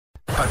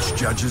Touch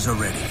judges are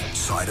ready.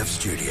 Side of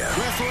studio.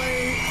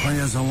 Referee.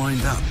 Players are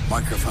lined up.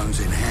 Microphones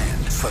in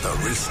hand for the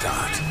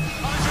restart.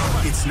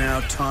 It's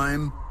now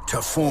time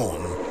to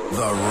form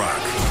the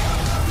Ruck.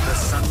 The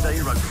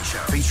Sunday Rugby Show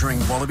featuring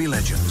Wallaby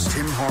legends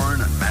Tim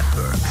Horan and Matt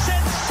Burke.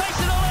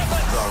 Sensational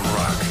effort. The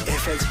Ruck.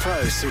 FX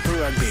Pro Super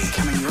Rugby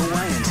coming your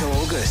way until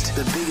August.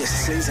 The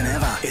biggest season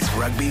ever. It's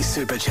Rugby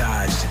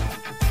Supercharged.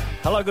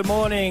 Hello, good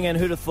morning, and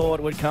who'd have thought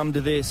we'd come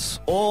to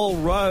this? All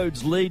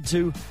roads lead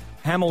to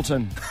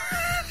Hamilton.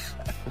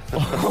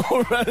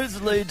 All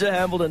roads lead to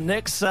Hamilton.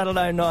 Next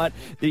Saturday night,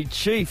 the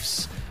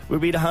Chiefs will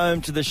be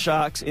home to the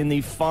Sharks in the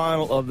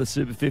final of the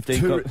Super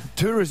 15.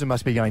 Tourism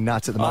must be going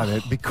nuts at the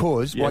moment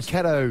because yes.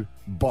 Waikato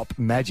Bop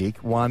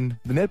Magic won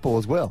the netball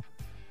as well.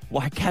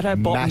 Waikato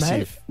Bop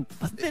Massive.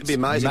 It'd be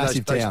amazing.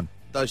 Massive town.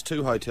 Those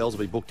two hotels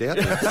will be booked out.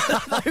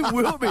 They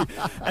will be.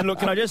 And look,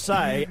 can I just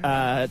say,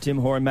 Tim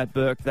Horan, Matt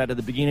Burke, that at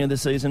the beginning of the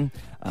season,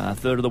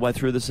 third of the way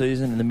through the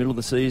season, in the middle of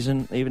the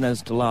season, even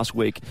as to last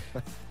week,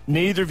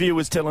 neither of you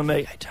was telling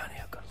me, hey, Tony,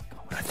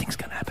 what I think's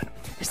going to happen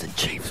is the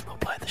Chiefs will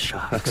play the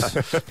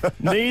Sharks.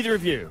 Neither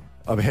of you.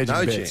 I'm hedging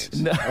No bets. chance.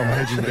 No.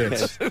 I'm hedging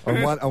bets.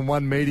 on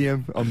one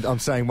medium, I'm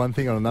saying one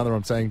thing. On another,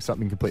 I'm saying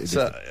something completely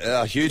different.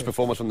 A huge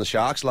performance from the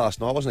Sharks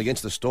last night. Wasn't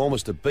against the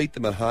Stormers to beat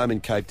them at home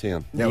in Cape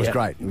Town. That was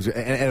great. It was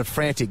and a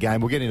frantic game.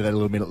 We'll get into that a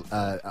little bit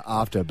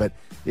after, but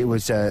it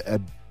was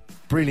a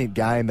brilliant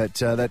game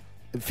that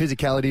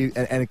physicality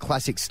and a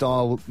classic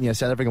style,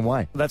 South African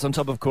way. That's on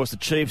top, of course, the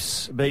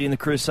Chiefs beating the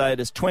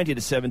Crusaders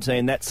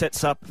 20-17. That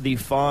sets up the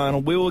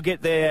final. We will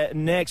get there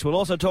next. We'll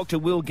also talk to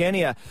Will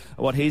Genia,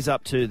 what he's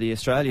up to, the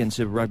Australian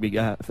Super Rugby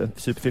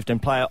Super 15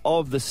 player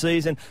of the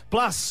season.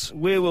 Plus,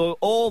 we will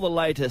all the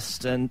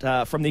latest and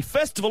from the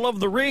Festival of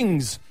the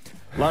Rings,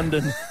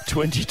 London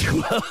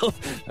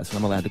 2012. That's what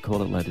I'm allowed to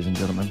call it, ladies and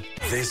gentlemen.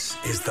 This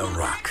is the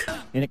Ruck.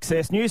 In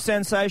excess, new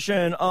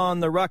sensation on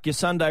the Ruck, your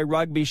Sunday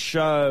rugby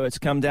show. It's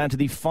come down to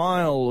the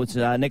final. It's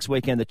next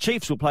weekend. The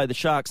Chiefs will play the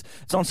Sharks.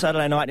 It's on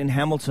Saturday night in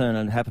Hamilton,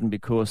 and it happened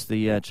because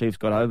the Chiefs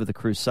got over the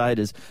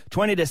Crusaders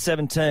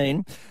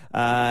 20-17,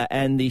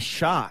 and the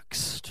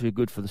Sharks, too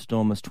good for the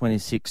Stormers,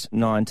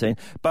 26-19.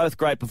 Both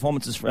great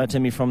performances,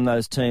 Timmy, from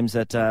those teams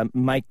that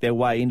make their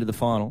way into the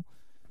final.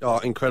 Oh,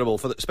 incredible,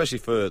 especially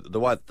for the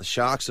way that the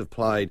Sharks have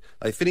played.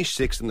 They finished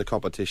sixth in the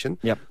competition.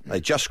 Yep.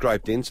 They just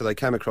scraped in, so they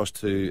came across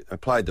to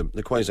played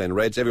the Queensland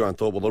Reds. Everyone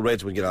thought, well, the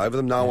Reds would get over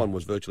them. No one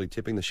was virtually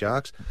tipping the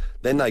Sharks.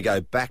 Then they go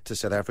back to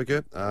South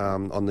Africa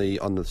on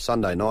the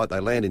Sunday night. They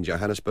land in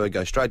Johannesburg,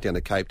 go straight down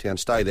to Cape Town,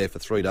 stay there for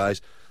 3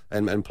 days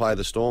and play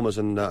the Stormers.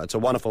 And it's a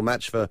wonderful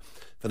match for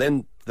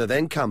them to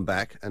then come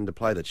back and to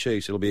play the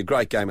Chiefs. It'll be a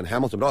great game in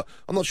Hamilton. But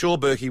I'm not sure,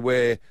 Berkey,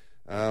 where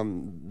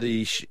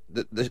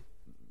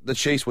the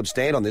Chiefs would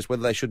stand on this,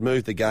 whether they should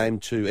move the game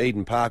to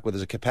Eden Park, where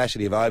there's a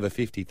capacity of over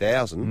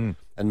 50,000,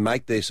 and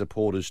make their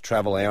supporters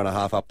travel an hour and a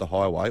half up the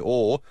highway,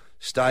 or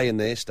stay in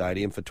their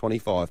stadium for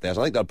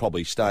 25,000. I think they'll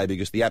probably stay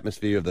because the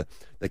atmosphere of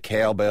the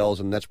Cowbells,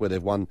 and that's where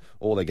they've won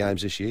all their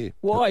games this year.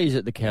 Why is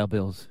it the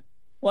Cowbells?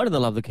 Why do they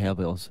love the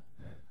Cowbells?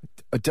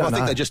 I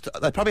think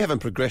they probably haven't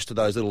progressed to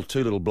those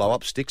two little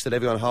blow-up sticks that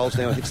everyone holds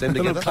now and hits them The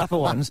together. little clapper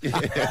ones.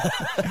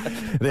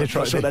 They're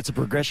I'm sure that's a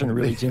progression,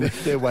 really, Jimmy.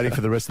 They're waiting for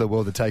the rest of the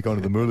world to take on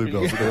to the Mooloo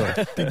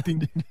Bells. Ding, ding,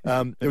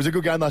 ding. It was a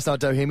good game last night,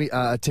 Timmy,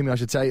 I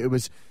should say. It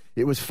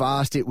was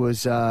fast. It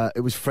was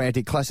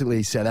frantic,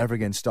 classically South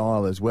African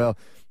style as well.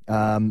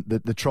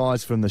 The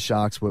tries from the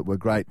Sharks were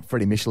great.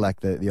 Freddie Michalak,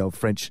 the old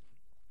French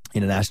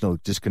international,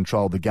 just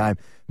controlled the game.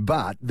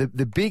 But the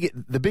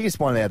biggest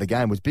one out of the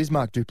game was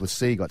Bismarck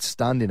Duplessis got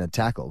stunned in a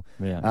tackle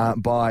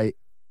by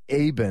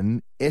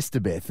Eben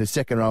Estebeth, the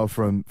second row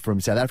from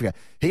South Africa.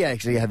 He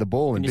actually had the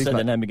ball. Can you say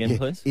that name again,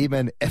 please?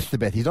 Eben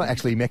Estebeth. He's not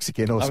actually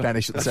Mexican or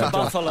Spanish at the same time.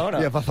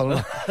 Barcelona. Yeah,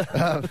 Barcelona.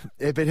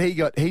 But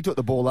he took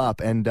the ball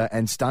up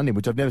and stunned him,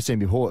 which I've never seen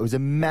before. It was a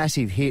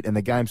massive hit, and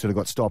the game sort of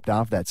got stopped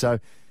after that. So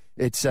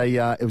it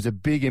was a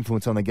big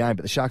influence on the game,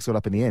 but the Sharks got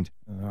up in the end.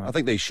 I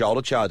think these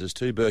shoulder charges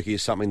too, Berkey,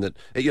 is something that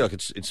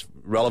it's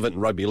relevant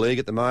in rugby league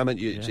at the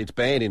moment. It's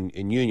banned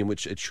in union,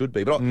 which it should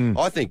be. But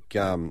I think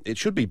it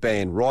should be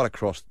banned right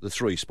across the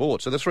three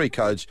sports. So the three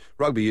codes: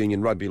 rugby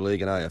union, rugby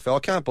league, and AFL. I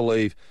can't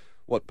believe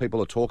what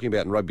people are talking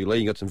about in rugby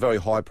league. You've got some very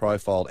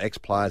high-profile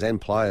ex-players and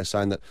players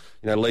saying that,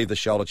 leave the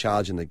shoulder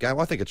charge in the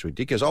game. I think it's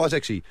ridiculous. I was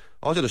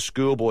at a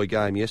schoolboy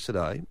game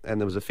yesterday, and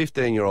there was a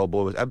 15-year-old boy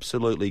who was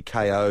absolutely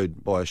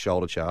KO'd by a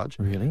shoulder charge.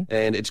 Really?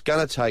 And it's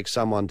going to take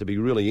someone to be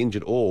really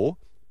injured or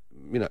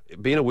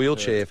be in a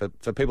wheelchair for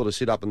people to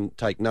sit up and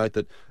take note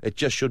that it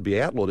just should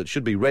be outlawed. It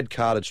should be red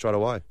carded straight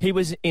away. He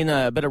was in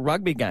a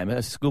rugby game,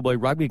 a schoolboy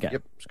rugby game.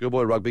 Yep,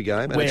 schoolboy rugby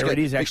game. Where it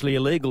is actually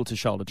illegal to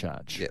shoulder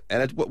charge. Yeah,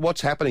 and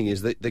what's happening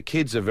is that the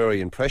kids are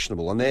very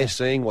impressionable, and they're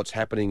seeing what's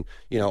happening,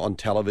 on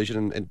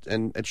television,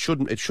 and it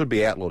should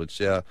be outlawed. It's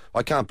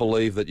I can't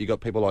believe that you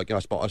got people like, I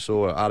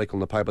saw an article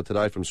in the paper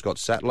today from Scott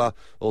Sattler,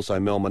 also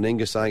Mel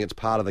Meninga, saying it's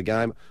part of the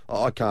game.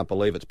 I can't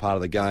believe it's part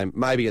of the game.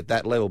 Maybe at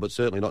that level, but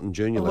certainly not in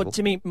junior level.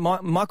 Timmy,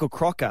 Michael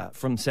Crocker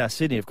from South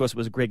Sydney, of course, it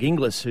was Greg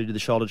Inglis who did the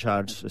shoulder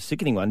charge, a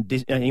sickening one.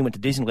 He went to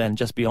Disneyland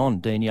just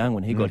beyond Dean Young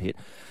when he got hit.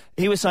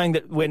 He was saying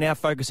that we're now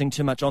focusing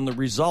too much on the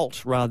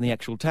result rather than the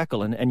actual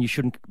tackle, and you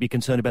shouldn't be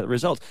concerned about the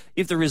results.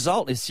 If the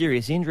result is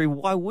serious injury,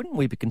 why wouldn't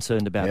we be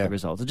concerned about the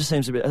results? It just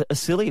seems to be a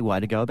silly way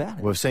to go about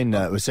it. We've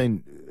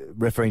seen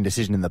refereeing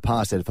decision in the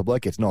past that if a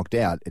bloke gets knocked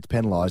out, it's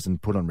penalised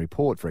and put on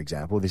report, for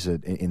example. This is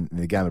in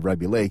the game of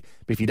rugby league.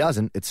 But if he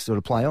doesn't, it's sort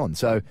of play on.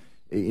 So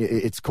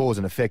it's cause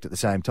and effect at the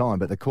same time,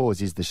 but the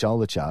cause is the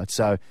shoulder charge.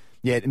 So,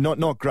 yeah,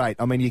 not great.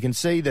 I mean, you can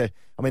see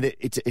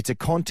it's a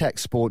contact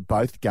sport,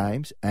 both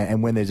games,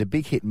 and when there's a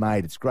big hit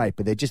made, it's great,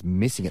 but they're just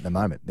missing at the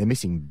moment. They're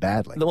missing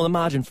badly. Well, the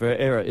margin for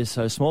error is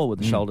so small with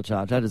the shoulder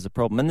charge. That is the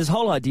problem. And this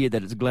whole idea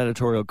that it's a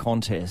gladiatorial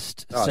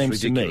contest seems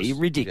to me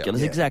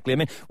ridiculous. Yeah. Exactly. I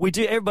mean,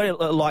 everybody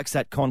likes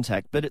that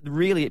contact, but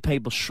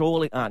people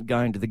surely aren't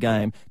going to the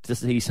game to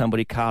see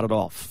somebody carted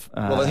off.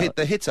 Well,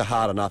 the hits are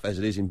hard enough as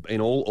it is in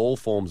all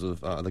forms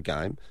of the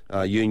game,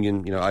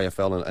 union,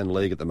 AFL and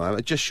league at the moment.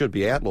 It just should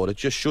be outlawed. It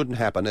just shouldn't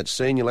happen at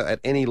senior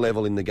at any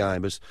level in the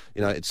game.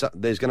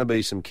 There's going to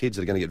be some kids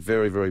that are going to get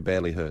very, very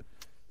badly hurt.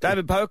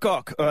 David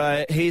Pocock,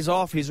 he's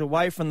off. He's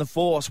away from the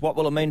force. What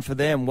will it mean for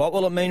them? What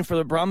will it mean for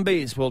the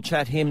Brumbies? We'll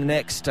chat him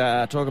next,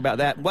 talk about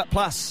that.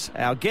 Plus,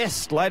 our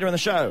guest later in the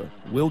show,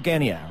 Will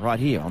Genia, right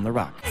here on The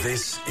Ruck.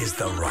 This is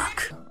The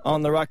Ruck.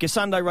 On The Ruck, your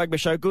Sunday rugby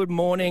show. Good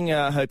morning.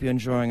 I hope you're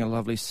enjoying a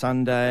lovely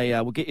Sunday.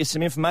 We'll get you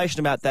some information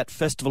about that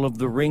Festival of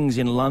the Rings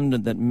in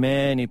London that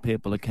many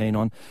people are keen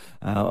on.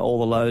 All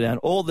the lowdown,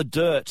 all the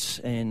dirt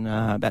in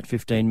about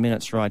 15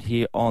 minutes right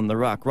here on The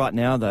Ruck. Right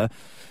now, though,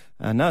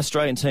 no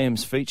Australian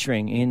teams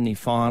featuring in the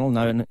final,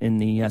 no in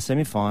the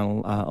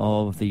semi-final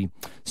of the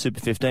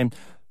Super 15.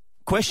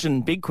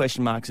 Big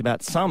question marks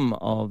about some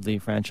of the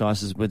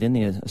franchises within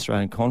the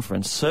Australian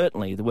Conference,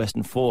 certainly the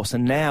Western Force,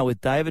 and now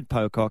with David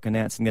Pocock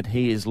announcing that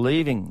he is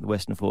leaving the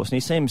Western Force, and he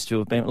seems to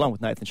have been, along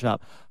with Nathan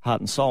Sharp, heart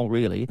and soul,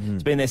 really.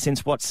 He's been there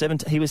since,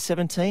 17? He was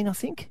 17, I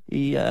think?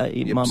 He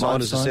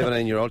signed as a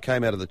 17-year-old,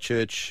 came out of the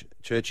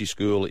churchy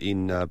school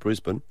in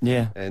Brisbane,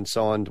 and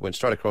went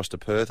straight across to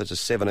Perth as a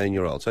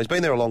 17-year-old. So he's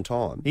been there a long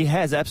time. He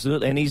has,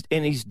 absolutely, and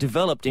he's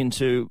developed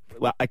into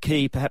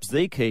perhaps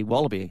the key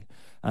Wallaby.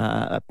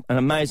 An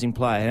amazing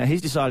player. Now, he's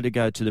decided to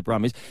go to the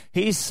Brumbies.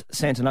 He's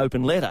written an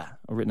open letter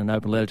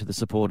to the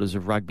supporters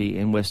of rugby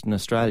in Western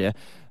Australia,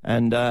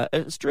 and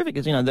it's terrific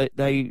because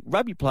they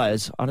rugby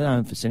players. I don't know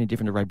if it's any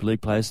different to rugby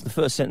league players. The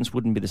first sentence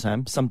wouldn't be the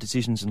same. Some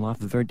decisions in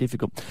life are very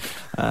difficult.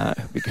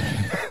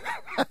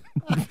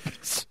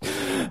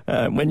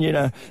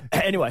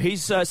 Anyway,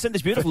 he's sent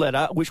this beautiful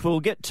letter, which we'll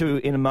get to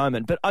in a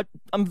moment. But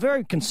I'm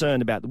very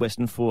concerned about the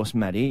Western Force,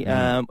 Matty.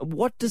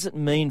 What does it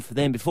mean for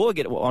them? Before we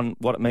get on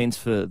what it means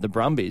for the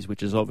Brumbies,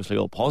 which is obviously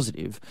all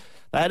positive,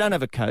 they don't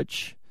have a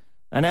coach.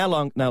 They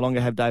no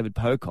longer have David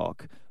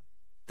Pocock.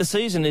 The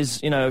season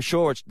is,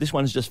 sure, this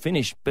one's just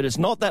finished, but it's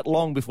not that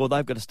long before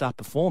they've got to start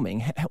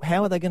performing.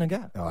 How are they going to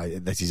go? Oh,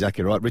 that's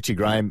exactly right. Richie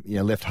Graham,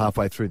 left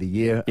halfway through the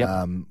year.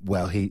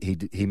 Yep.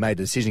 He made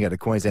a decision to go to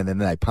Queensland, and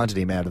then they punted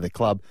him out of the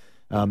club.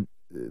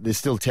 They're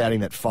still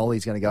touting that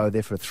Foley's going to go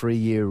there for a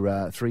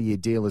three-year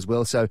deal as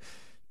well. So,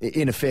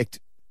 in effect,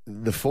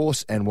 the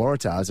Force and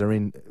Waratahs are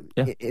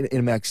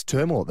in max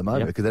turmoil at the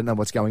moment because they don't know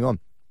what's going on.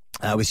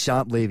 With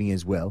Sharp leaving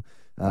as well,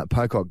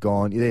 Pocock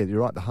gone. Yeah, you're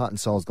right. The heart and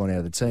soul's gone out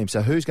of the team.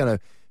 So who's going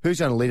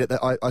to lead it?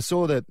 I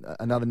saw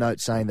another note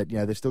saying that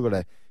they've still got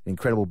an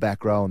incredible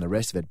back row and the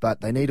rest of it,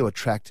 but they need to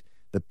attract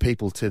the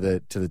people to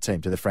the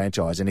team, to the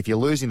franchise. And if you're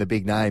losing the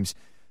big names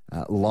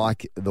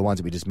like the ones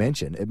that we just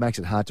mentioned, it makes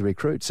it hard to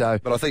recruit. So,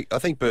 but I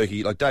think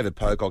Berkey, like David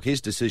Pocock,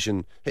 his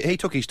decision, he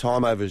took his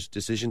time over his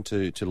decision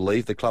to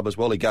leave the club as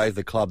well. He gave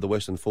the club, the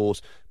Western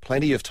Force,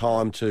 plenty of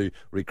time to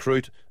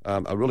recruit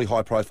a really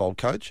high-profile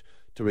coach,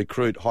 to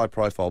recruit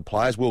high-profile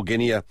players. Will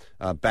Genia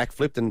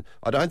backflipped, and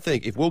I don't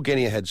think if Will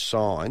Genia had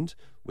signed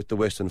with the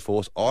Western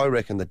Force, I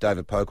reckon that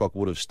David Pocock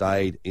would have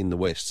stayed in the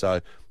West.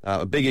 So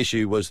a big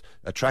issue was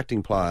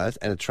attracting players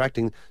and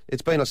attracting.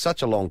 It's been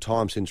such a long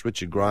time since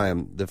Richard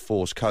Graham, the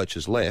Force coach,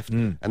 has left,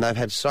 and they've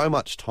had so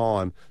much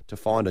time to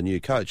find a new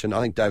coach. And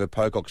I think David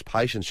Pocock's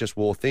patience just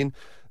wore thin.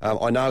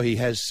 I know he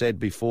has said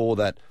before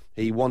that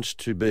he wants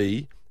to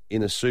be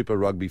in a Super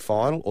Rugby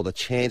final, or the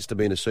chance to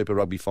be in a Super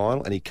Rugby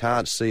final, and he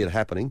can't see it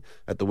happening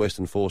at the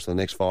Western Force in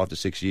the next 5 to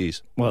 6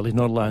 years. Well, he's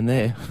not alone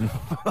there.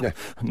 No,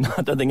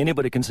 I don't think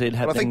anybody can see it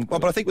happening.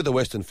 But I think with the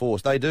Western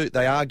Force, they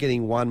are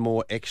getting one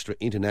more extra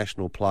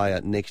international player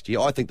next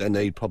year. I think they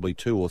need probably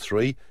 2 or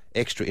 3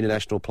 extra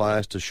international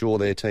players to shore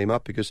their team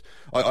up, because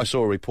I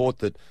saw a report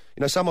that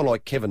someone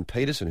like Kevin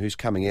Peterson, who's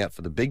coming out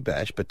for the Big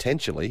Bash,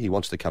 potentially he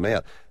wants to come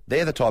out.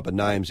 They're the type of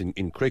names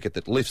in cricket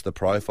that lifts the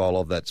profile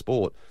of that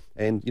sport.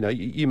 And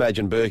you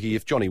imagine, Berkey,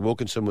 if Johnny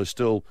Wilkinson was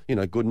still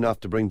good enough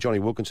to bring Johnny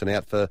Wilkinson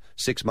out for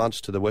 6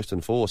 months to the Western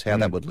Force, how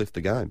that would lift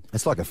the game.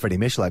 It's like a Freddie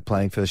Michelet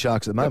playing for the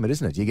Sharks at the moment,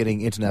 isn't it? You're getting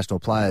international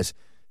players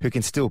who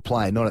can still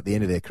play, not at the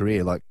end of their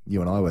career like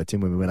you and I were, Tim,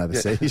 when we went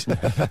overseas.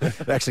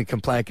 They actually can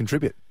play and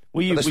contribute.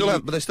 But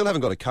they still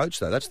haven't got a coach,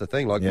 though. That's the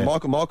thing. Like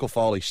Michael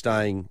Foley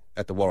staying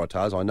at the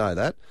Waratahs, I know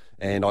that.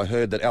 And I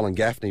heard that Alan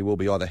Gaffney will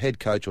be either head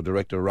coach or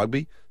director of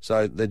rugby.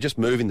 So they're just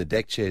moving the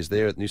deck chairs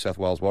there at New South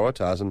Wales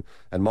Waratahs,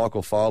 and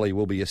Michael Foley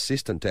will be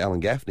assistant to Alan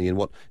Gaffney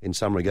in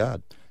some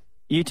regard.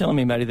 You telling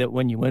me, Matty, that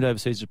when you went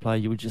overseas to play,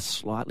 you were just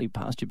slightly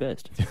past your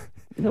best?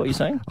 Is that what you're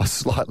saying? I was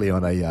slightly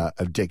on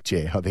a deck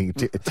chair. I think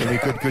Timmy,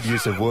 good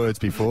use of words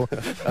before.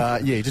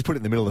 Just put it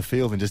in the middle of the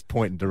field and just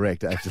point and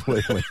direct,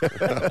 absolutely.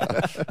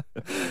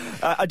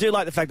 I do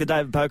like the fact that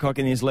David Pocock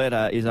in his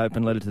letter, his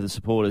open letter to the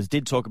supporters,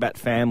 did talk about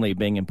family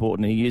being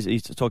important. He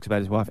talks about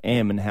his wife,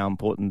 Em, and how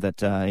important that,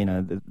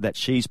 that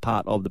she's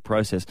part of the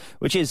process,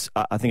 which is,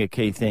 I think, a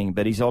key thing.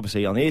 But he's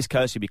obviously on the East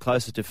Coast, he'll be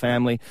closer to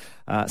family.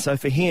 So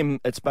for him,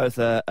 it's both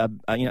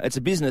it's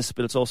a business,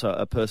 but it's also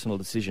a personal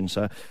decision.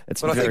 So it's.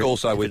 But I think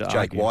also with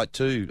Jake White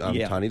too,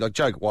 Tony. Like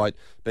Jake White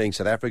being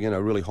South African,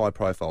 a really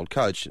high-profile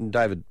coach, and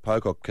David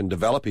Pocock can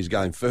develop his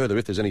game further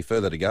if there's any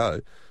further to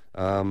go.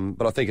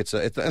 But I think it's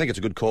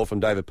a good call from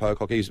David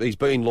Pocock. He's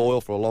been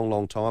loyal for a long,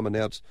 long time, and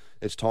now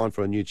it's time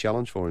for a new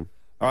challenge for him.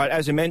 All right,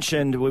 as you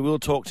mentioned, we will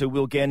talk to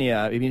Will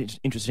Genia. It'll be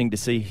interesting to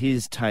see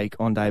his take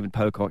on David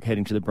Pocock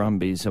heading to the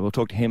Brumbies. So we'll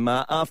talk to him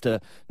after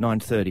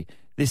 9:30.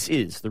 This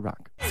is The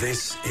Ruck.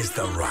 This is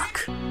The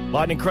Ruck.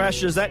 Lightning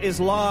Crashes, that is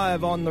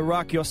live on The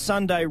Ruck, your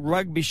Sunday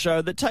rugby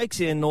show that takes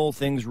in all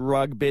things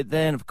rugby.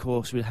 Then, of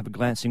course, we have a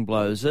glancing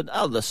blows at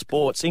other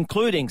sports,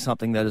 including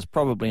something that is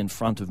probably in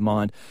front of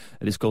mind.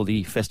 It is called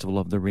the Festival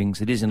of the Rings.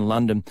 It is in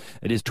London.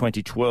 It is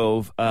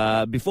 2012.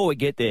 Before we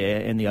get there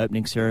in the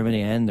opening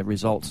ceremony and the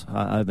results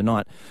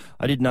overnight,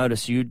 I did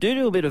notice you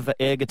do a bit of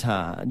air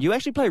guitar. Do you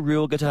actually play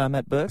real guitar,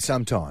 Matt Burke?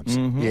 Sometimes.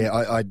 Mm-hmm.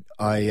 Yeah,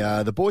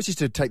 I the boys used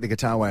to take the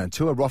guitar away on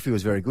tour. Roffey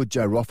was very good.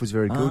 Joe Roff was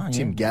very good.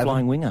 Tim Gavin.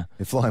 Flying winger.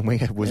 The flying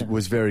winger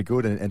was very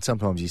good, and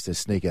sometimes used to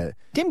sneak a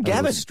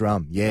Gavin.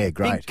 Strum. Yeah,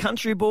 great. Big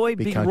country boy,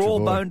 big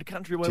raw-boned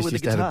country boy with a guitar.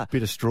 Just have a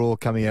bit of straw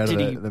coming out of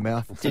the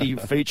mouth. Did he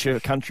feature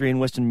country and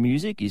Western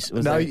music? He's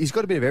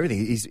got a bit of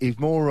everything. He's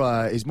more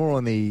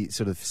on the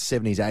sort of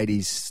 70s,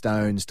 80s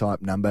Stones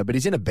type number, but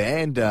he's in a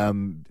band,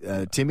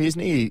 Timmy,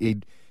 isn't he?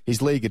 He's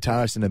lead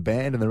guitarist in a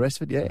band, and the rest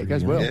of it, it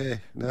goes well. Yeah,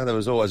 no, there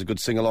was always a good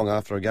sing-along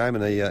after a game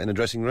in a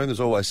dressing room. There's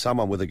always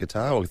someone with a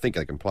guitar, or I think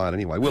they can play it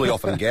anyway. Willie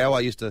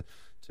Offengower used to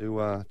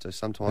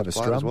sometimes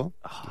play it as well.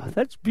 Oh,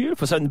 that's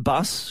beautiful. So in the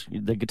bus,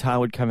 the guitar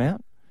would come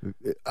out?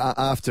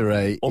 After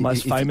a...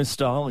 Almost famous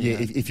style. Yeah,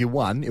 if you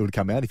won, it would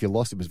come out. If you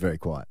lost, it was very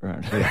quiet.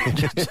 Right.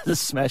 Yeah.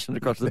 Just smashing it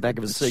across the back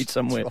of a seat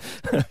somewhere.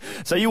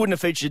 So you wouldn't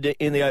have featured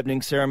in the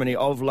opening ceremony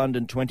of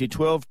London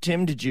 2012.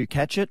 Tim, did you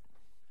catch it?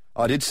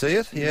 I did see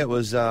it. Yeah, it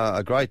was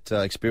a great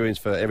experience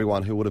for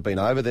everyone who would have been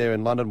over there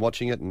in London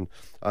watching it. And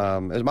it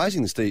was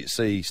amazing to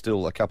see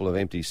still a couple of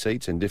empty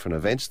seats in different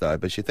events, though.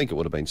 But you think it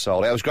would have been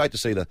sold out. It was great to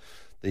see the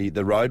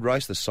road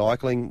race, the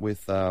cycling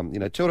with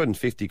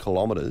 250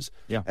 kilometres.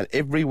 Yeah. And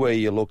everywhere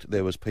you looked,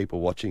 there was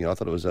people watching it. I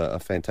thought it was a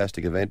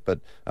fantastic event.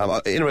 But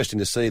interesting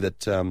to see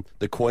that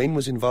the Queen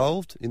was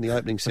involved in the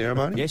opening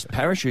ceremony. Yes,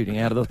 parachuting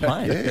out of the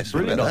plane. Yes,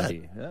 brilliant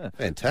idea. Yeah.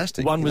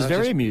 Fantastic. One was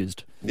very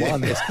amused.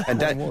 One, yes. And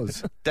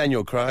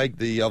Daniel Craig,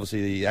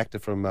 obviously the actor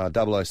from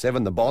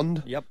 007, the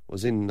Bond,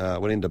 was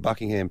went into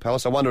Buckingham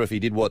Palace. I wonder if he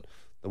did what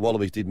the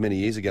Wallabies did many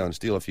years ago and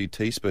steal a few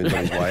teaspoons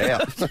on his way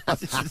out.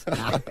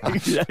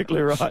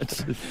 Exactly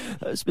right.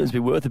 Those spoons be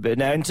worth a bit.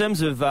 Now, in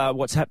terms of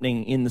what's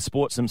happening in the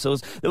sports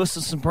themselves, there were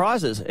some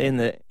surprises in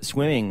the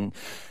swimming.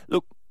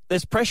 Look,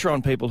 there's pressure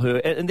on people who,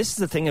 and this is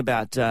the thing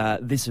about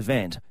this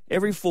event,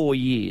 every 4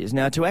 years.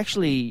 Now, to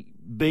actually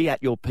be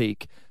at your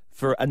peak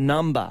for a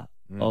number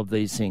of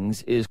these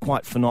things is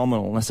quite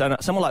phenomenal. So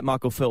someone like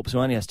Michael Phelps, who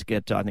only has to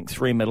get, I think,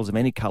 3 medals of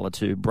any colour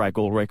to break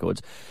all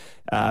records,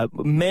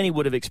 many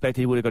would have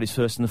expected he would have got his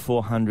first in the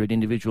 400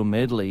 individual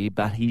medley,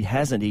 but he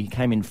hasn't. He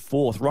came in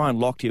fourth. Ryan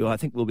Lochte, who I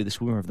think will be the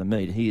swimmer of the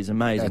meet. He is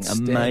amazing,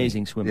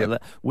 amazing swimmer. Yep.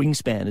 That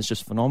wingspan is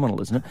just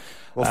phenomenal, isn't it?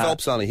 Well,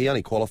 Phelps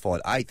only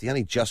qualified 8th. He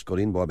only just got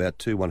in by about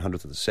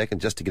 2/100th of a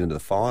second just to get into the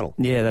final.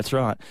 Yeah, that's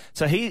right.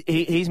 So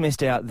he's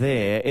missed out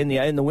there.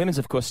 In the women's,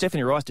 of course,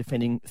 Stephanie Rice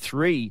defending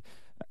 3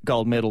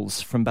 gold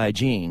medals from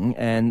Beijing,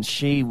 and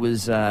she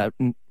was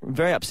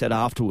very upset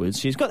afterwards.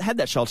 She's had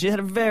that shoulder. She had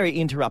a very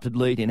interrupted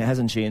lead in,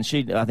 hasn't she? And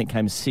she, I think,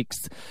 came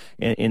 6th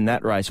in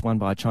that race, won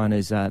by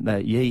China's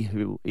Yi,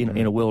 who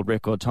in a world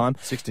record time.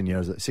 16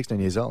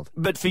 years old.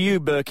 But for you,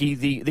 Berkey,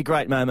 the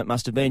great moment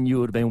must have been you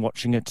would have been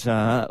watching it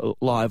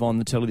live on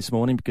the telly this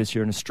morning because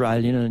you're an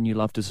Australian and you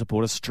love to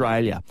support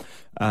Australia.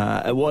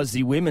 It was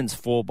the women's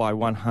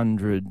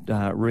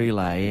 4x100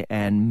 relay,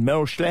 and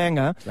Mel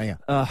Schlanger,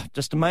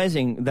 just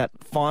amazing that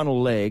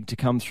final leg to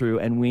come through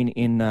and win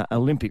in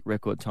Olympic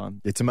record time.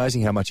 It's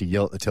amazing how much you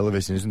yell at the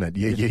television, isn't it?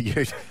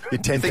 You're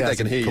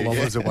 10,000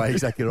 kilometres away,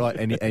 exactly right,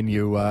 and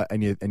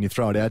you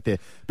throw it out there.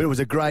 But it was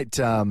a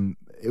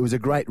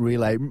great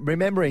relay.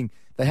 Remembering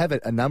they have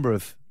a number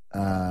of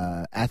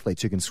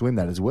athletes who can swim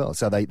that as well.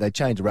 So they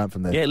changed around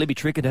from the... Yeah, Libby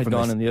Trickett had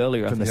gone in the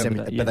earlier.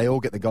 But they all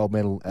get the gold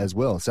medal as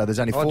well. So there's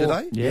only 4... do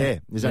they? Yeah.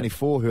 There's only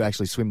 4 who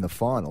actually swim the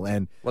final.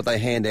 And what they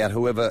hand out,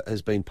 whoever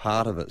has been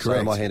part of it. Correct. So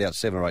they might hand out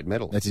 7 or 8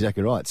 medals. That's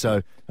exactly right.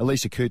 So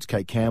Alicia Coots,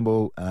 Kate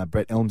Campbell,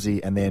 Brett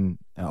Elmsey, and then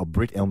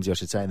Britt Elmsey, I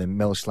should say, and then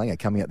Mel Schlanger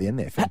coming at the end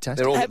there.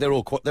 Fantastic.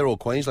 They're all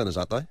Queenslanders,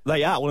 aren't they?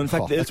 They are. Well, in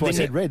fact, that's why I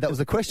said red. That was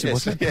the question,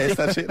 Yes, wasn't it? yes,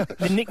 that's it.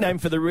 the nickname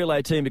for the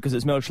relay team, because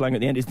it's Mel Schlanger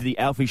at the end, is the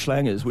Alfie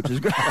Schlangers, which is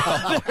great.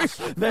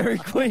 very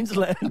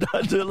Queensland.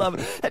 I do love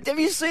it. Have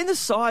you seen the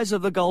size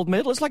of the gold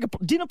medal? It's like a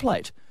dinner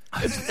plate.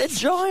 They're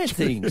giant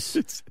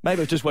things. Maybe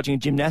I was just watching a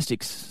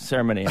gymnastics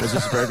ceremony. It was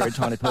just a very, very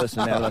tiny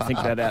person now that I think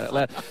about it out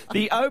loud.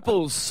 The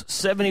Opals,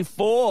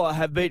 74,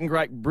 have beaten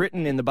Great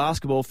Britain in the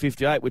basketball,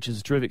 58, which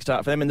is a terrific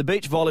start for them. In the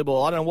beach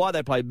volleyball, I don't know why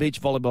they play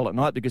beach volleyball at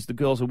night, because the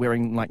girls are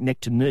wearing like neck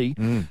to knee,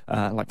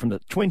 like from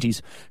the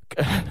 20s,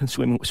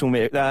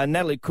 swimwear.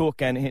 Natalie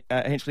Cook and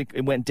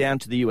Henchley went down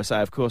to the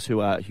USA, of course, who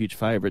are huge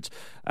favourites,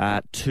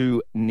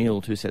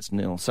 2-0, 2 sets to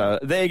 0. So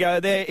there you go.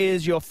 There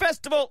is your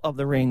Festival of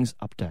the Rings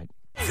update.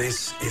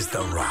 This is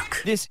The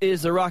Ruck. This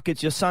is The Ruck.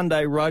 It's your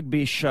Sunday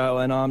rugby show,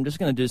 and I'm just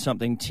going to do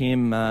something,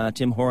 Tim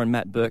Horan,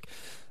 Matt Burke,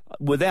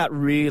 without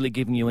really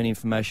giving you any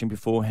information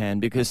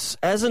beforehand, because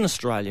as an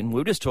Australian, we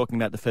were just talking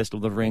about the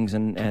Festival of the Rings,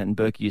 and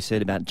Burke, you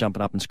said about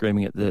jumping up and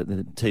screaming at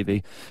the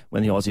TV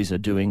when the Aussies are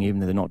doing, even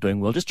though they're not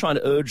doing well, just trying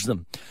to urge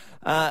them.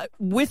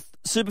 With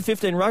Super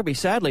 15 rugby,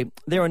 sadly,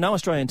 there are no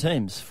Australian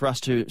teams for us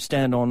to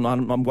stand on.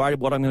 I'm worried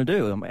what I'm going to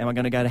do. Am I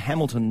going to go to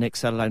Hamilton next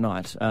Saturday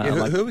night? Who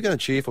are we going to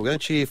cheer for? We're going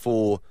to cheer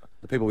for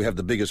the people we have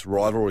the biggest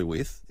rivalry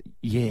with,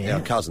 our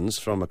cousins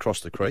from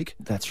across the creek.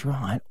 That's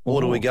right. Or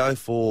do we go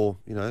for,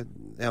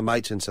 our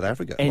mates in South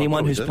Africa?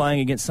 Anyone who's playing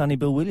against Sonny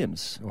Bill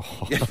Williams.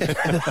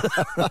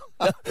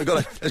 There's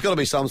got to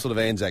be some sort of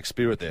Anzac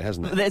spirit there,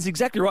 hasn't it? That's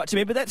exactly right to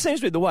me, but that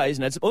seems to be the way,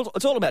 isn't it?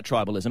 It's all about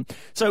tribalism.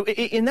 So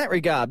in that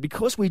regard,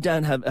 because we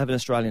don't have an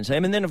Australian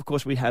team, and then of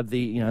course we have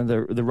the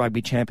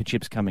rugby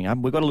championships coming up,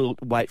 we've got a little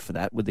wait for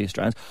that with the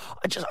Australians.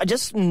 I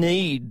just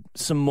need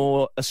some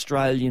more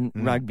Australian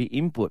rugby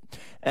input,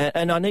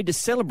 and I need to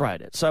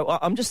celebrate it. So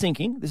I'm just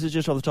thinking, this is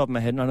just off the top of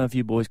my head, and I don't know if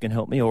you boys can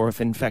help me, or if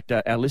in fact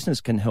our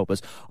listeners can help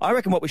us. I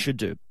reckon what we should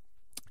do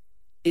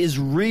is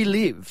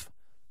relive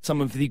some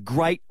of the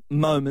great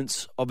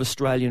moments of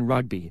Australian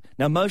rugby.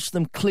 Now, most of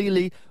them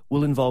clearly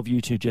will involve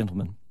you two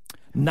gentlemen.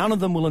 None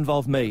of them will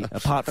involve me,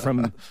 apart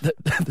from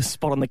the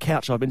spot on the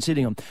couch I've been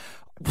sitting on.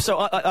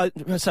 So,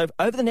 so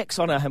over the next,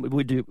 I don't know,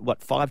 we do,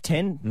 5,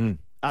 10?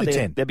 Are there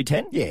 10. There'll be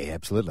 10? Yeah,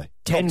 absolutely.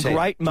 10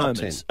 great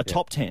moments,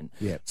 top 10.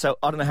 Yeah. So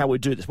I don't know how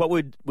we'd do this. What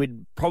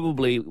we'd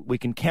probably, we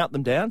can count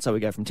them down. So we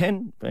go from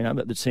 10,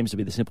 that seems to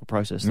be the simple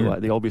process,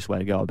 the obvious way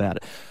to go about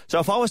it. So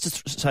if I was to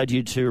say to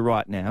you two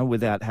right now,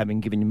 without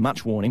having given you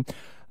much warning,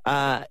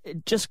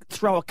 just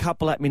throw a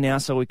couple at me now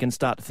so we can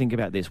start to think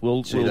about this.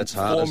 We'll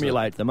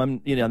formulate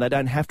them. They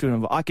don't have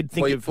to. I could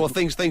think of... Well,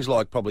 things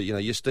like probably,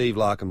 your Steve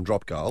Larkham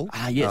drop goal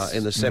yes.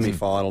 In the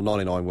semi-final,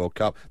 99 World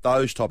Cup,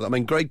 those type of... I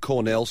mean, Greg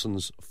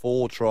Cornelson's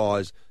 4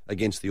 tries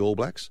against the All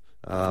Blacks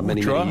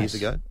many years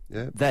ago.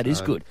 Yeah, that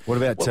is good. What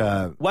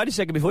about... wait a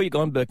second before you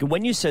go on, Burke.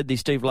 When you said the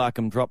Steve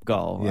Larkham drop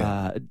goal,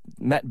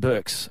 Matt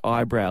Burke's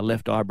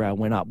left eyebrow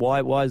went up.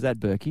 Why is that,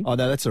 Burkey? Oh,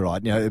 no, that's all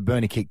right.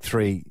 Bernie kicked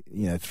 3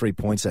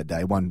 points that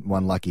day, one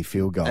lucky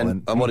field goal.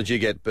 And what did you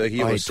get, Burkey?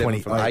 You were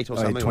 7 from 8 or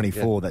something?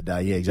 24 that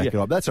day, exactly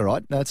right. That's all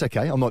right. No, it's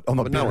okay. I'm not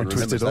being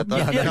twisted up.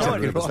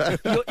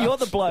 You're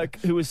the bloke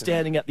who was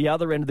standing at the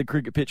other end of the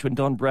cricket pitch when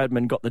Don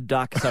Bradman got the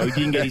duck, so he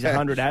didn't get his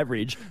 100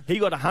 average. He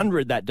got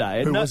 100 that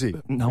day. Who was he?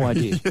 No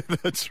idea.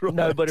 That's right.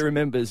 Nobody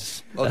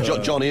remembers.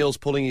 John Eales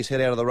pulling his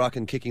head out of the ruck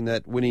and kicking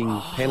that winning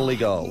penalty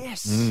goal.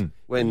 Yes.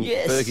 When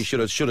Berkey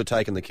should have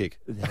taken the kick.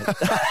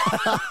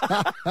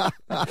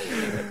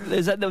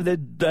 There's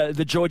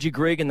the Georgie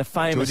Grigg and the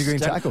famous Georgie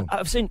Grigg tackle.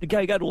 I've seen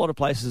go to a lot of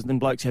places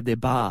and blokes have their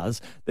bars.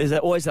 There's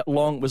always that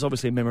long, was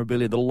obviously a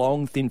memorabilia, the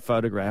long thin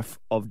photograph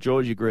of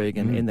Georgie Grigg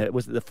and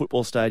was it the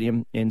football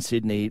stadium in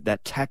Sydney,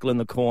 that tackle in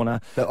the corner.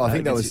 I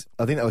think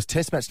that was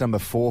Test match number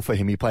 4 for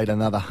him. He played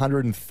another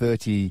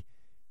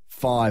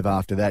 135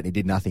 after that, and he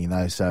did nothing in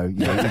those. So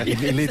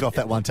he lived off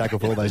that one tackle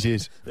for all those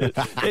years.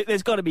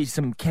 There's got to be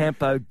some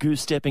Campo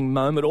goose-stepping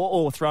moment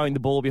or throwing the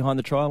ball behind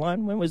the try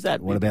line. When was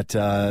that? What about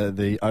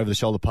the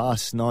over-the-shoulder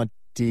pass,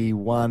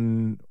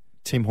 91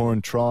 Tim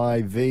Horan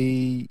try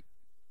v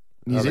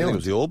New Zealand? I think it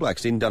was the All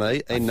Blacks in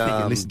Dublin. I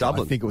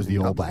think it was the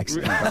All Blacks.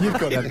 You've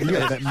got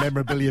that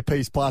memorabilia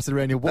piece plastered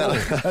around your wall.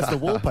 That's the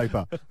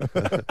wallpaper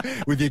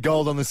with your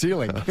gold on the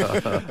ceiling.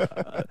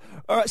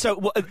 All right, so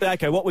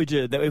what we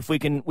do, if we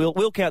can,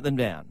 we'll count them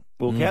down.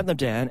 We'll count them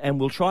down, and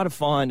we'll try to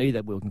find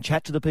either we can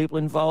chat to the people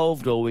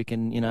involved, or we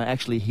can,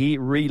 actually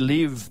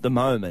relive the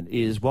moment.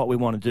 Is what we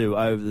want to do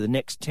over the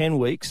next 10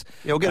 weeks.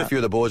 Yeah, we'll get a few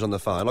of the boys on the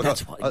phone.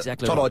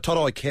 Exactly.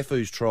 Todai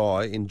Kefu's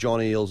try in John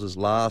Eales'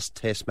 last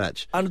Test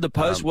match under the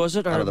post, was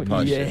it? Under the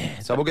post. Yeah.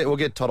 So we'll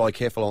get Todai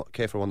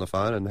Kefu on the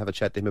phone and have a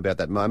chat to him about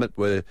that moment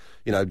where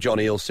John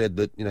Eales said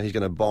that he's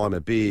going to buy him a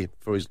beer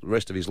for the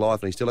rest of his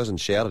life, and he still hasn't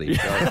shouted him.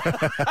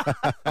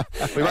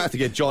 So we might have to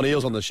get John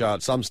Eales on the show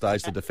at some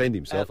stage to defend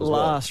himself as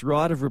well. Last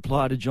write a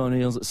reply to John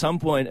Eales at some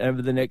point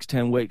over the next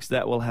 10 weeks.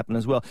 That will happen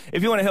as well.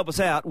 If you want to help us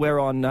out, we're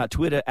on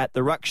Twitter at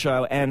The Ruck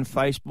Show and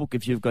Facebook.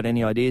 If you've got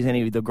any ideas,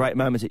 any of the great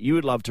moments that you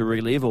would love to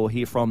relive or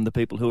hear from the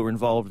people who are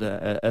involved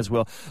as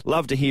well,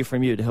 love to hear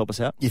from you to help us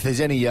out. If there's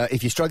any,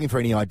 if you're struggling for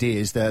any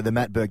ideas, the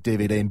Matt Burke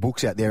DVD and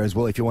books out there as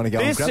well, if you want to go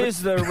and grab it. This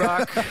is The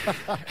Ruck,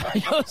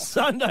 your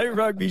Sunday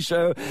rugby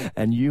show,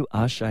 and you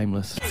are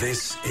shameless.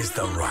 This is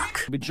The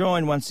Ruck. We're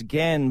joined once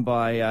again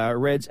by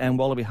Reds and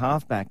Wallaby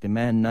halfback, the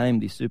man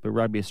named the Super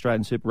Rugby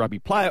Australian Super Rugby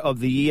Player of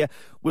the Year,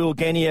 Will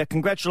Genia.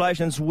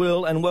 Congratulations,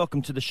 Will, and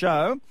welcome to the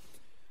show.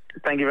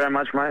 Thank you very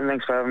much, mate, and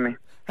thanks for having me.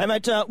 Hey,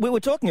 mate, we were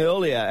talking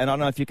earlier, and I don't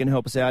know if you can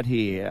help us out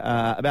here,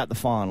 about the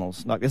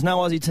finals. Like, there's no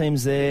Aussie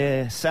teams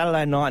there.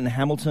 Saturday night in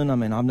Hamilton. I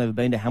mean, I've never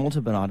been to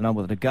Hamilton, but I don't know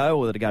whether to go,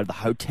 whether to go to the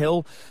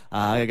hotel,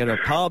 go to a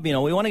pub. You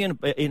know, we want to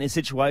get in a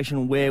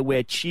situation where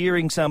we're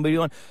cheering somebody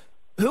on.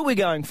 Who are we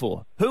going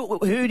for? Who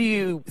do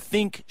you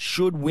think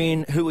should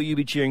win? Who will you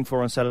be cheering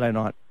for on Saturday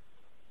night?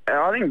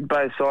 I think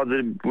both sides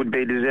would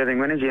be deserving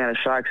winners. You know, the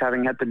Sharks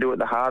having had to do it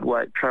the hard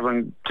way,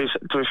 travelling to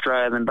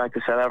Australia, then back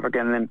to South Africa,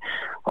 and then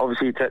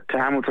obviously to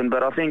Hamilton.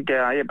 But I think,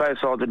 both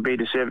sides would be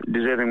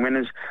deserving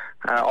winners.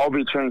 I'll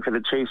be cheering for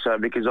the Chiefs, though,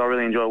 because I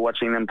really enjoy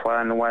watching them play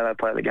and the way they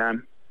play the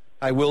game.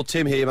 Hey, Will,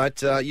 Tim here,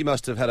 mate. You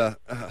must have had a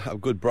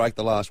good break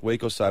the last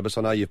week or so, but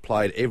I know you've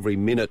played every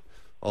minute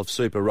of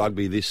Super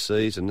Rugby this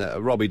season.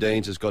 Robbie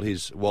Deans has got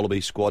his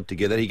Wallaby squad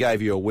together. He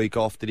gave you a week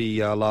off, did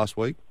he, last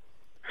week?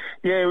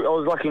 Yeah, I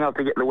was lucky enough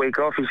to get the week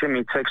off. He sent me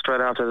a text straight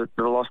after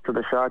the loss to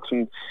the Sharks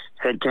and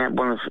said camp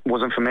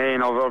wasn't for me,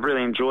 and I've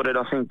really enjoyed it.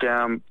 I think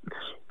I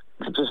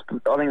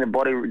think the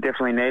body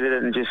definitely needed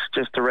it, and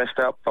just to rest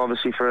up,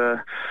 obviously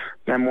for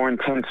a more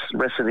intense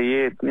rest of the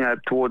year, you know,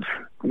 towards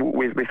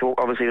with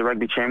obviously the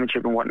rugby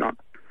championship and whatnot.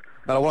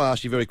 But I want to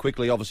ask you very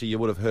quickly. Obviously, you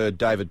would have heard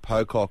David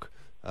Pocock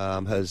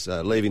has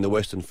leaving the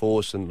Western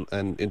Force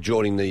and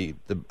joining the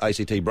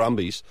ACT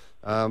Brumbies.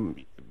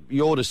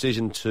 Your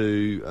decision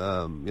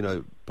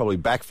to, probably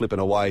backflip in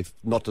a way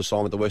not to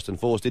sign with the Western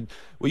Force.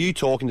 Were you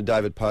talking to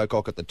David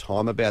Pocock at the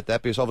time about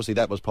that? Because obviously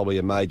that was probably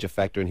a major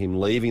factor in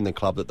him leaving the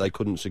club, that they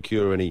couldn't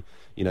secure any,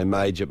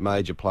 major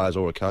players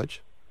or a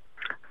coach.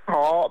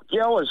 Oh,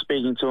 yeah, I was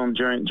speaking to him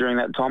during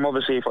that time.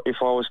 Obviously, if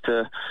I was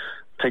to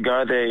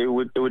go there, it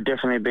would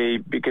definitely be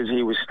because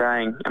he was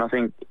staying, and I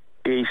think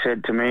he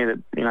said to me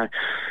that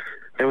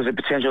there was a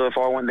potential if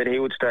I went that he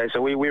would stay.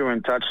 So we were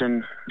in touch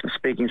and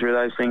speaking through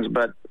those things,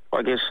 but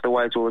I guess the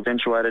way it's all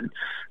eventuated,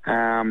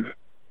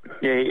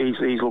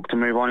 he's looked to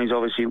move on. He's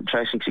obviously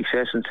chasing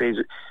success and sees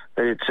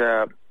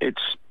that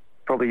it's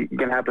probably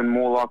going to happen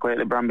more likely at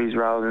the Brumbies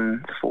rather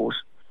than the Force.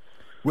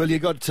 Well, you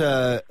got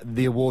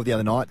the award the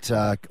other night,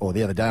 or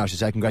the other day, I should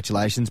say.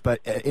 Congratulations. But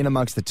in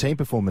amongst the team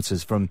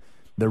performances from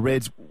the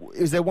Reds,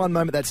 is there one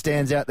moment that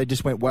stands out that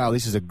just went, wow,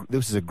 this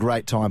is a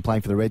great time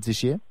playing for the Reds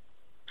this year?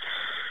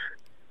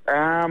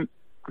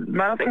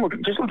 Man, I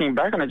think just looking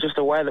back on it, just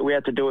the way that we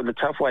had to do it the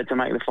tough way to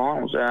make the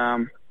finals,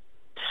 I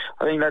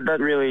think that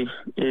really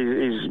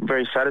is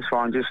very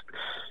satisfying. Just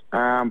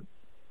a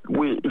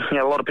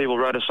lot of people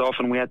wrote us off,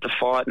 and we had to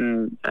fight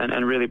and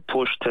really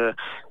push to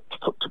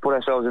put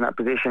ourselves in that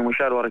position. We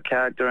showed a lot of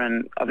character,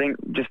 and I think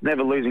just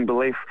never losing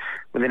belief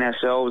within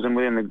ourselves and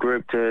within the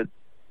group to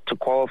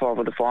qualify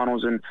for the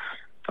finals. And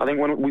I think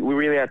when we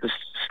really had to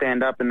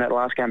stand up in that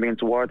last game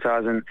against the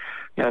Waratahs, and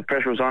the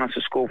pressure was on us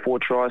to score 4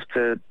 tries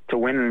to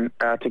win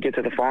and to get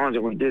to the finals,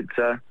 and we did.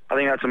 So I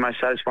think that's the most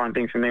satisfying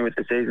thing for me with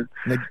the season.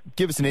 Now,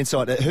 give us an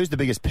insight. Who's the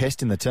biggest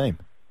pest in the team?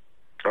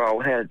 Oh,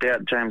 without a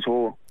doubt, James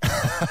Hall.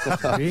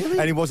 Really?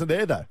 And he wasn't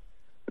there, though?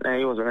 No,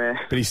 he wasn't there.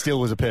 But he still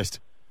was a pest?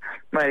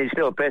 Mate, he's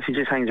still a pest. He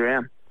just hangs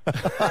around.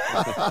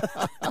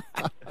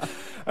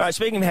 All right,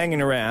 speaking of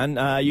hanging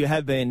around, you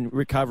have been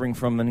recovering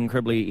from an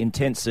incredibly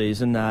intense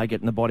season,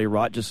 getting the body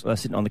right, just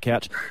sitting on the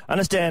couch. I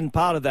understand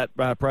part of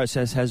that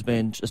process has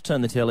been just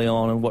turn the telly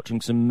on and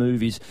watching some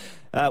movies.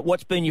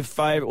 What's been your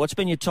favourite? What's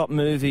been your top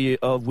movie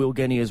of Will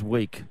Genia's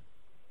week?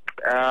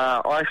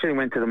 I actually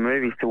went to the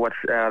movies to watch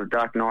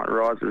Dark Knight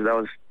Rises. That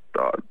was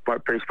a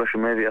pretty special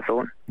movie, I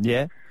thought.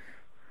 Yeah.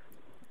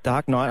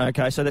 Dark Knight,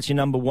 okay, so that's your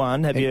number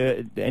one. Have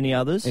you any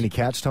others? Any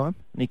couch time?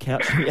 Any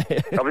couch?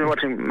 Yeah. I've been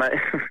watching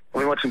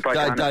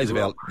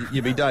Pocock.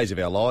 You'd be Days of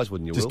Our Lives,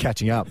 wouldn't you, Just Will?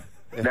 catching up.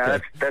 No,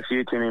 that's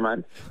you, Timmy, mate.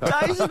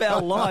 Days of Our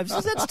Lives.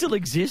 Does that still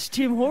exist,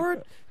 Tim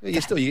Horrod?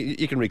 Yeah,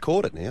 you can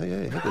record it now.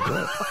 Yeah, good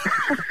job.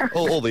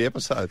 all the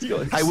episodes.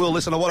 Hey, Will,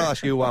 listen, I want to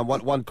ask you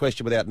one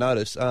question without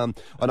notice. I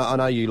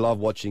know you love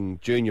watching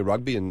junior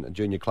rugby and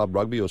junior club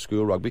rugby or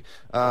school rugby.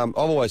 I've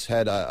always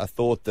had a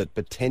thought that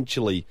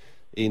potentially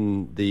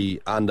in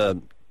the under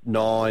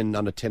 9,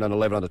 under 10, under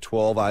 11, under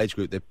 12 age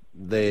group,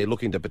 they're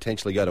looking to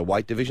potentially go to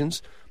weight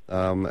divisions.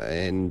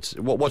 And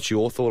what's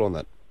your thought on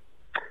that?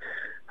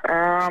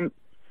 I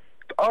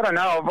don't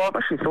know. I've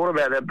actually thought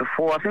about that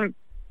before. I think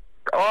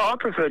I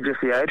prefer just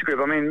the age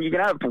group. I mean, you can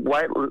have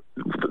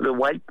the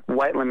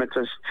weight limits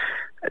as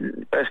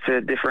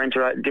to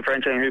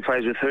differentiating who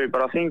plays with who,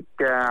 but I think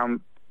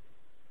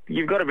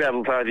you've got to be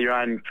able to play with your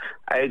own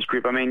age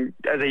group. I mean,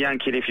 as a young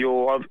kid, if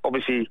you're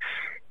obviously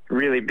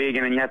really big,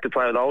 and then you have to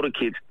play with older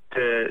kids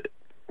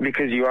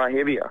because you are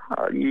heavier.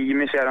 You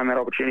miss out on that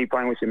opportunity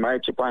playing with your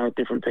mates. You're playing with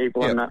different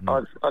people, and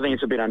I think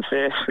it's a bit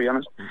unfair, to be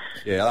honest.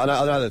 Yeah, I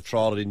know they've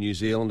trialled it in New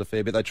Zealand a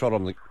fair bit. They tried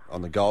it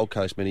on the Gold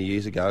Coast many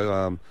years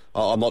ago.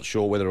 I'm not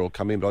sure whether it'll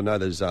come in, but I know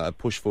there's a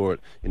push for it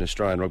in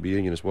Australian Rugby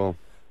Union as well.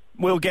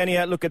 Will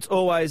Genia, look, it's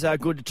always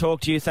good to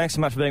talk to you. Thanks so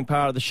much for being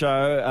part of the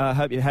show. I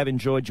hope you have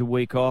enjoyed your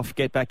week off.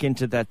 Get back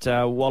into that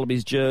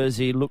Wallabies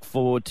jersey. Look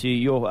forward to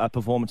your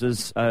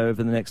performances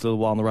over the next little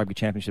while in the Rugby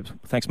Championships.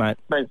 Thanks, mate.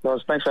 Thanks, guys.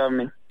 Thanks for having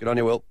me. Good on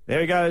you, Will.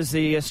 There he goes,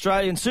 the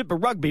Australian Super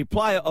Rugby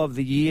Player of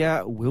the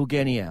Year, Will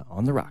Genia,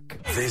 on The Ruck.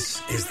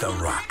 This is The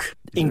Ruck.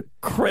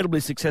 Incredibly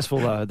successful,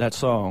 though, that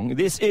song.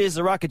 This is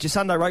The Ruck. It's your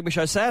Sunday Rugby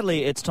Show.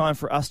 Sadly, it's time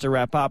for us to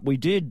wrap up. We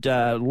did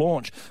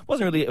launch,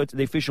 wasn't really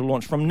the official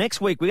launch. From next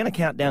week, we're going to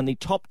count down the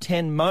top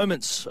 10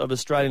 moments of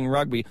Australian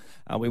rugby.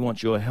 We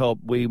want your help.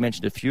 We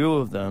mentioned a few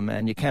of them,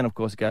 and you can, of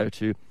course, go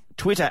to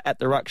Twitter at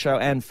The Ruck Show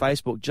and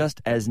Facebook,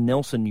 just as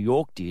Nelson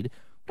York did.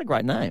 What a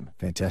great name.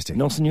 Fantastic.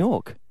 Nelson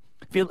York.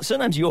 If your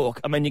surname's York,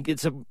 I mean,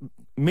 it's a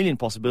million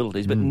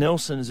possibilities, but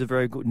Nelson is a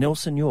very good...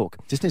 Nelson York.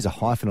 Just needs a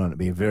hyphen on it to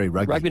be a very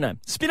rugby name.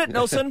 Spin it,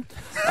 Nelson.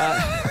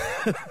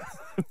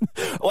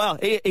 Well,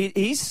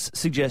 his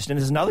suggestion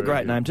is another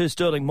great name too,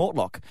 Sterling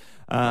Mortlock,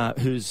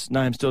 whose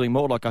name Sterling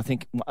Mortlock, I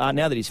think, now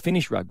that he's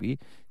finished rugby,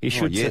 he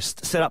should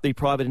set up the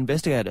private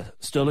investigator,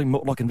 Sterling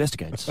Mortlock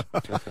Investigates.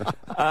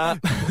 PI.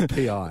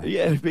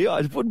 Yeah, PI.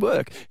 It would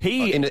work.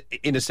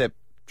 Intercept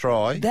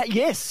try.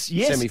 Yes.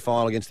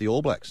 Semi-final against the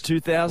All Blacks.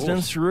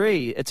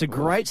 2003. It's a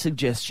great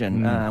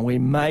suggestion. We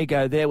may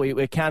go there. We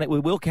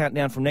will count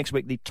down from next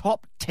week the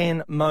top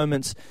 10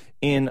 moments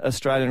in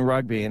Australian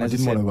rugby. And I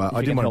didn't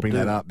want to bring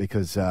that up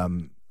because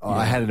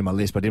I had it in my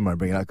list, but I didn't want to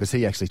bring it up because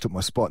he actually took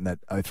my spot in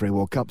that 03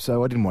 World Cup,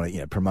 so I didn't want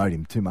to promote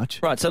him too much.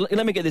 Right, so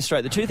let me get this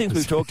straight. The two things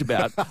we've talked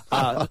about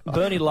are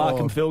Bernie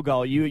Larkham field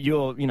goal.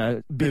 You're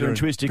bitter and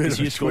twisted because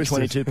you scored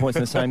 22 points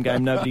in the same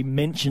game. Nobody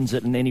mentions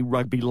it in any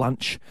rugby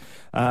lunch.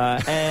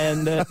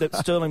 And that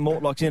Sterling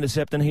Mortlock's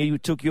intercept, and he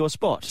took your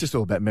spot. It's just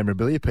all about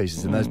memorabilia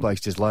pieces, and those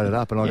blokes just loaded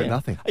up, and I got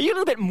nothing. Are you a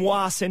little bit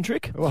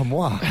moi-centric? Well,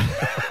 moi.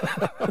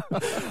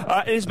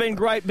 It has been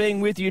great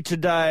being with you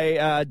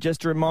today.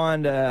 Just a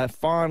reminder,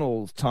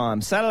 final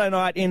time. Saturday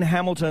night in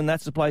Hamilton,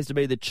 that's the place to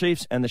be. The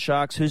Chiefs and the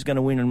Sharks. Who's going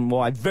to win and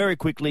why? Very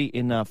quickly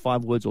in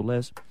 5 words or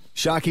less.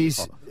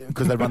 Sharkies,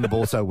 because they run the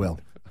ball so well.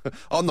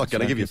 I'm not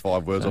going to give you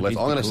 5 words or less.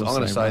 I'm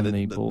going to say that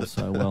the ball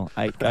so well.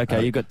 8.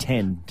 Okay, you've got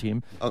 10,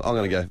 Tim. I'm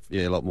going to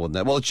go a lot more than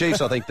that. Well, the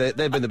Chiefs, I think they've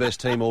been the best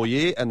team all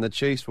year, and the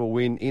Chiefs will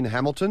win in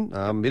Hamilton.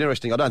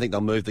 Interesting. I don't think they'll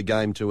move the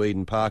game to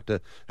Eden Park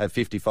to have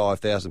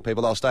 55,000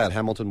 people. They'll stay at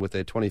Hamilton with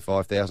their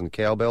 25,000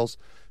 cowbells,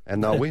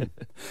 and they'll win.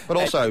 But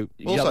also,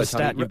 you got the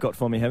stat you've got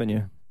for me, haven't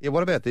you? Yeah,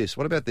 what about this?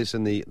 What about this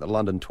in the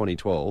London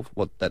 2012?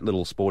 That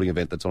little sporting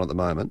event that's on at the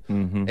moment?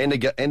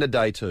 End of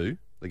day 2,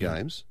 the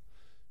games.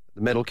 The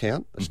medal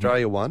count.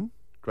 Australia 1.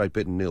 Great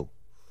Britain 0.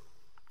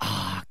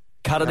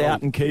 Cut it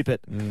out and keep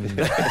it.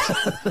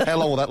 How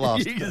long will that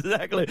last?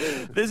 Exactly.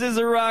 This is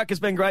The Ruck.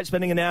 It's been great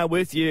spending an hour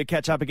with you.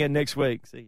 Catch up again next week. See you.